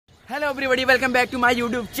Hello everybody, welcome back to my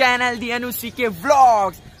YouTube channel दी अनुज के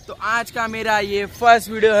vlogs. तो आज का मेरा ये फर्स्ट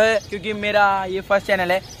वीडियो है क्योंकि मेरा ये फर्स्ट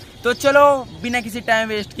चैनल है। तो चलो बिना किसी टाइम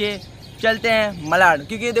वेस्ट के चलते हैं मलाड,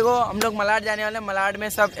 क्योंकि देखो हम लोग मलाड जाने वाले हैं। मलाड में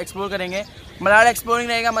सब एक्सप्लोर करेंगे। मलाड एक्सप्लोरिंग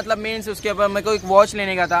रहेगा, मतलब मेन से उसके ऊपर मेरे को एक वॉच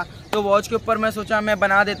लेने का था, तो वॉच के ऊपर मैं सोचा मैं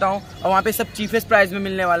बना देता हूँ और वहाँ पे सब चीपेस्ट प्राइस में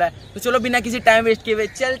मिलने वाला है। तो चलो बिना किसी टाइम वेस्ट किए हुए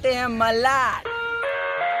चलते हैं मलाड।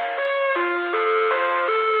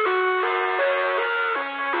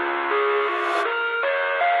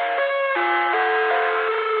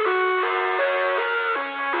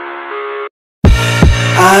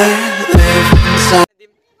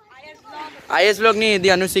 आईएस व्लॉग नहीं, दी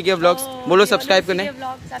अनुज के व्लॉग्स। बोलो सब्सक्राइब करने।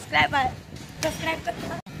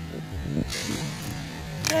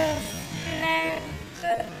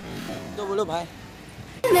 तो बोलो भाई।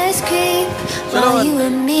 चलो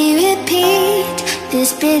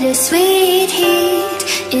This bittersweet heat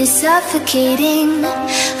is suffocating.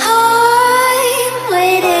 I'm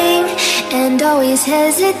waiting and always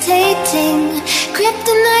hesitating.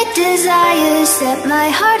 Kryptonite desires set my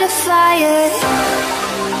heart afire.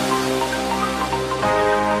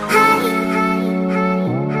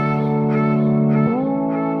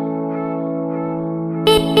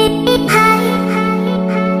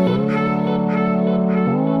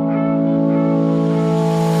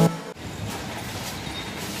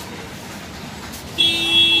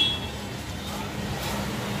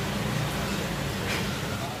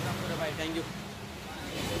 Thank you.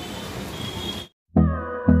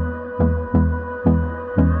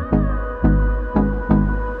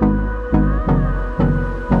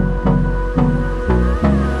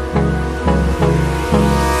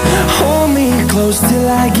 Hold me close till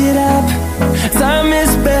I get up. Time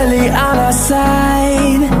is barely on our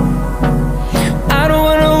side. I don't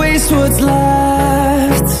wanna waste what's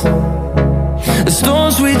left. The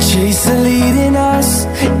storms we chase are leading us,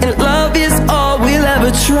 and love is all we'll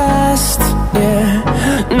ever trust. Yeah,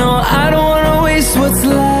 no, I don't wanna waste what's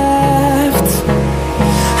left.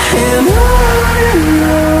 And on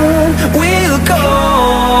we'll go,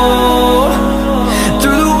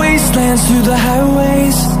 through the wastelands, through the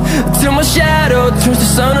highways, till my shadow turns to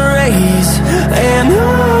sun rays. And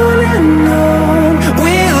on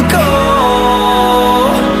we'll go,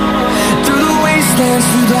 through the wastelands,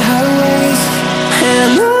 through the highways,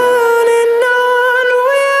 and on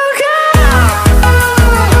we'll go.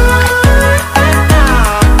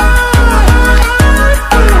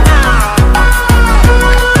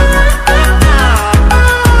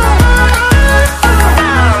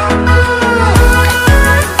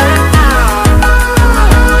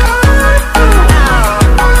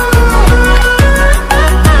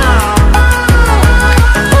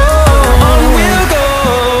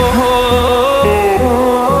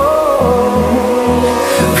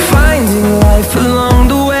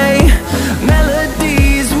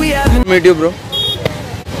 Meet you bro.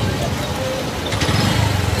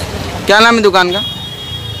 क्या नाम है दुकान का?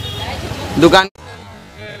 दुकान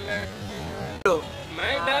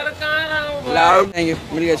मैं डर कहाँ रहा हूँ। लाउड। थैंक यू,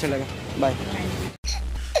 मिल गया, अच्छा लगा, बाय।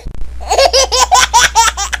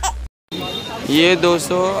 ये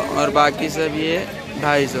 200 और बाकी सब ये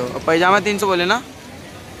 250 और पैजामा 300 बोले ना?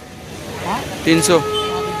 300।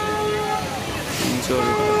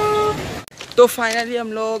 तो फाइनली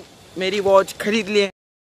हम लोग मेरी वॉच खरीद लिए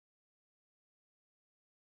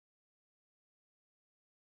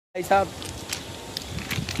भाई साहब।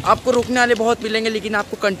 आपको रुकने वाले बहुत मिलेंगे, लेकिन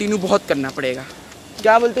आपको कंटिन्यू बहुत करना पड़ेगा।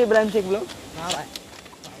 क्या बोलते हैं इब्राहिम शेख ब्लॉग? हाँ भाई।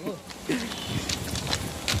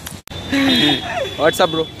 WhatsApp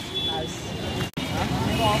bro.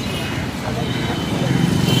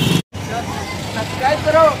 सब्सक्राइब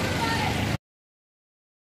करो।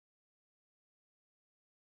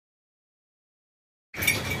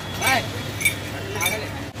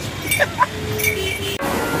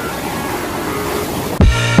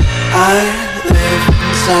 I live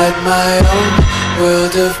inside my own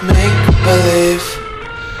world of make-believe.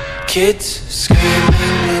 Kids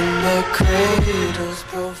screaming in the cradles,